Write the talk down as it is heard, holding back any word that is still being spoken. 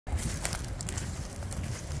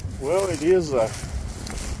Well, it is a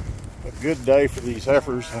good day for these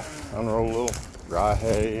heifers. Unroll a little dry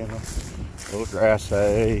hay and a little grass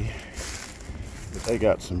hay. But they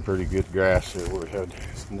got some pretty good grass here. We had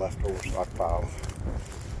some leftover stockpile.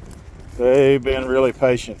 They've been really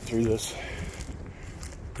patient through this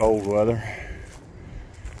cold weather.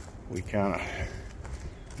 We kind of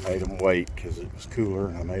made them wait because it was cooler,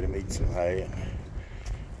 and I made them eat some hay, and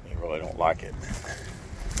they really don't like it.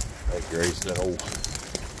 They grazed that old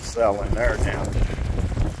cell in there down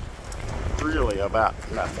really about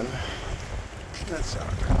nothing. That's all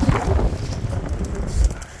right.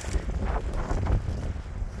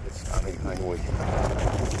 It's not anything we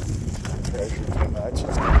treasure too much.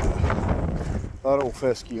 It's got a lot of old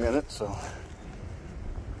fescue in it, so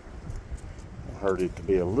I heard it to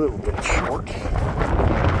be a little bit short.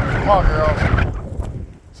 Come on, girls.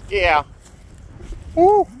 Yeah.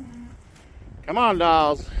 Woo. Come on,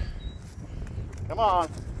 dolls. Come on.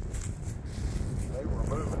 They were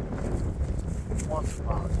moving once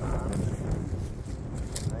upon a time.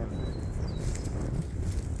 And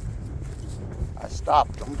I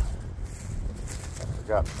stopped them. I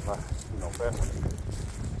forgot my, best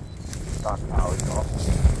stockpile off.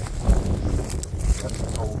 That's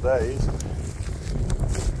the old days.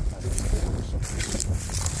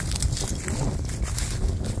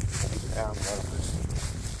 Down,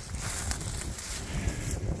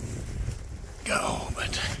 go,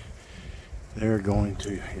 but they're going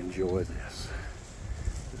to enjoy this.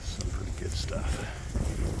 This is some pretty good stuff.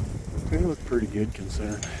 They look pretty good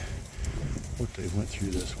considering what they went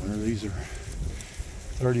through this winter. These are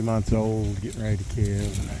 30 months old, getting ready to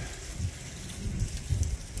calve.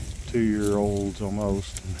 2-year-olds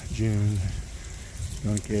almost in June.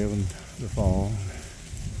 Going to calve in the fall.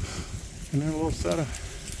 And then a little set of,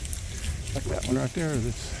 like that one right there,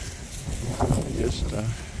 that's just a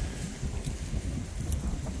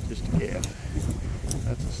calf.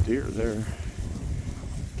 That's a steer there.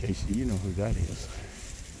 Casey, you know who that is.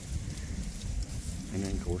 And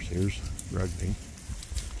then of course here's Rugby,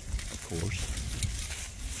 of course.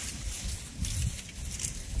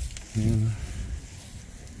 And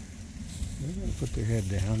they're going to put their head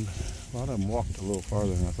down, but a lot of them walked a little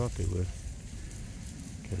farther than I thought they would.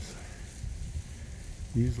 Because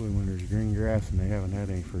usually when there's green grass and they haven't had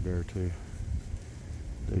any for a day or two,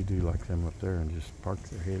 they do like them up there and just park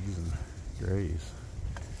their heads and graze.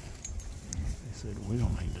 They said, we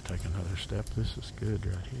don't need to take another step. This is good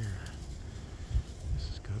right here. This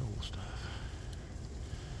is good old stuff.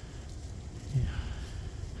 Yeah.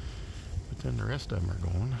 But then the rest of them are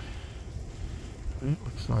going. It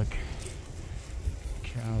looks like a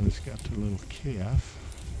cow that's got their little calf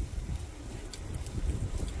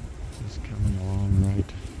is coming along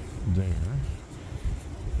right there.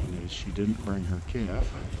 And as she didn't bring her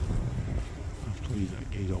calf, I'll have to leave that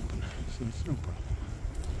gate open. So it's no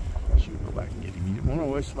problem. She'll go back and get him. You want to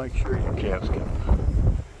always make sure your calves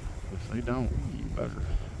come. If they don't, you better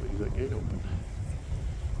leave that gate open.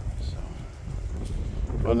 So,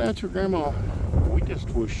 well, that's your grandma. We just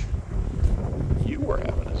wish you were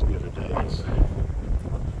having as good a day as